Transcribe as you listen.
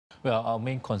Well, our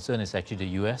main concern is actually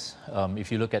the US.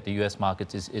 If you look at the US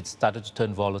markets, it's started to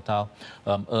turn volatile.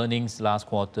 Earnings last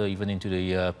quarter, even into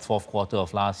the fourth quarter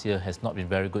of last year, has not been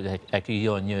very good. Actually,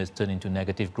 year on year, it's turned into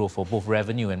negative growth for both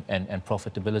revenue and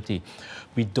profitability.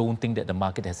 We don't think that the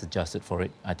market has adjusted for it.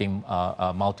 I think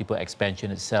multiple expansion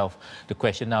itself, the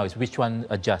question now is which one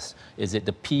adjusts? Is it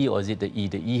the P or is it the E?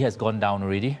 The E has gone down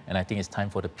already, and I think it's time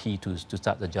for the P to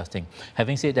start adjusting.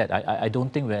 Having said that, I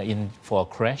don't think we're in for a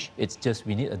crash. It's just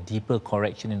we need a deeper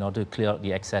correction in order to clear out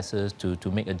the excesses,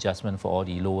 to make adjustment for all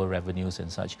the lower revenues and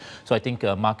such. So I think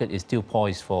market is still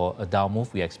poised for a down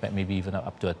move. We expect maybe even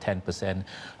up to a 10%,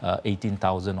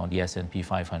 18,000 on the S&P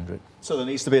 500. So there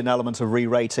needs to be an element of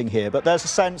re-rating here. But there's a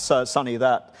sense, Sonny,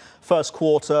 that first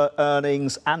quarter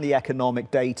earnings and the economic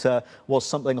data was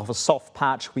something of a soft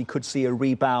patch. We could see a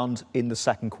rebound in the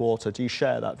second quarter. Do you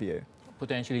share that view?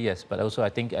 Potentially, yes, but also I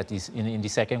think in the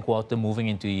second quarter, moving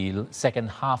into the second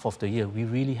half of the year, we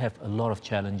really have a lot of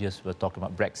challenges. We're talking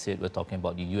about Brexit, we're talking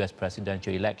about the US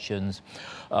presidential elections,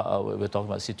 we're talking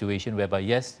about a situation whereby,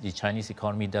 yes, the Chinese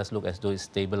economy does look as though it's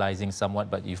stabilizing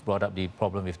somewhat, but you've brought up the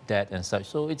problem with debt and such,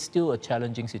 so it's still a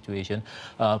challenging situation.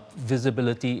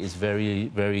 Visibility is very,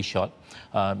 very short.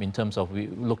 In terms of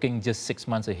looking just 6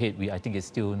 months ahead, I think it's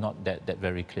still not that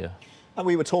very clear. And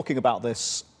we were talking about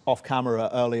this off camera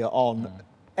earlier on.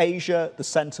 Asia, the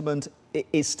sentiment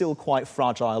is still quite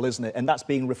fragile, isn't it? And that's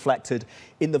being reflected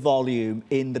in the volume,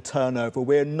 in the turnover.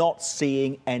 We're not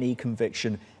seeing any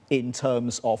conviction in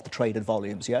terms of the traded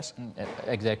volumes, yes?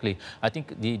 Exactly. I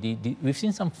think we've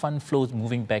seen some fund flows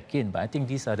moving back in, but I think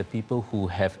these are the people who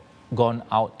have gone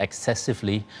out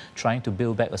excessively, trying to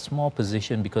build back a small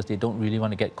position because they don't really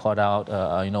want to get caught out.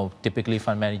 Typically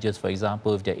fund managers, for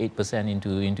example, if they're 8%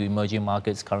 into emerging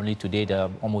markets, currently today they're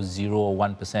almost 0 or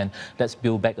 1%. Let's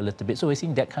build back a little bit. So we're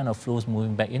seeing that kind of flows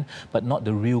moving back in, but not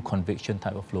the real conviction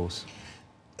type of flows.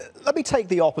 Let me take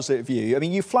the opposite view. I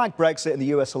mean, you flagged Brexit and the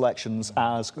US elections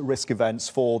as risk events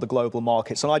for the global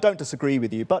markets, and I don't disagree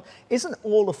with you, but isn't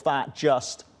all of that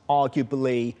just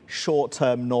arguably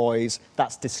short-term noise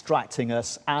that's distracting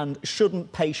us? And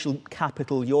shouldn't patient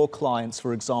capital, your clients,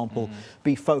 for example,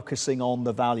 be focusing on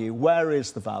the value? Where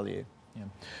is the value? Yeah.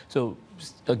 So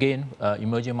again,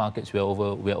 emerging markets, we're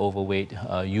overweight.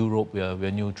 Europe,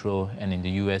 we're neutral, and in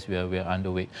the US, we're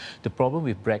underweight. The problem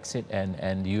with Brexit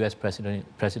and the US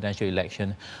presidential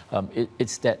election,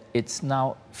 it's that it's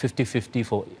now 50-50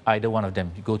 for either one of them.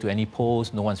 You go to any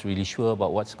polls, no one's really sure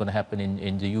about what's going to happen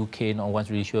in the UK. No one's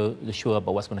really sure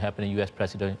about what's going to happen in the US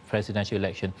presidential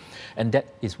election, and that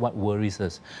is what worries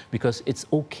us. Because it's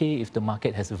okay if the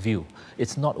market has a view.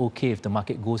 It's not okay if the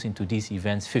market goes into these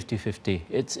events 50-50.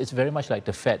 It's very much like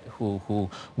the Fed, who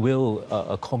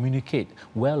will communicate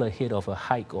well ahead of a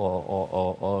hike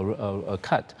or a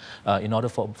cut in order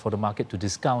for the market to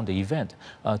discount the event.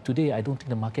 Today, I don't think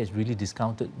the market has really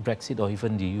discounted Brexit or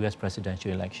even the US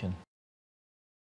presidential election.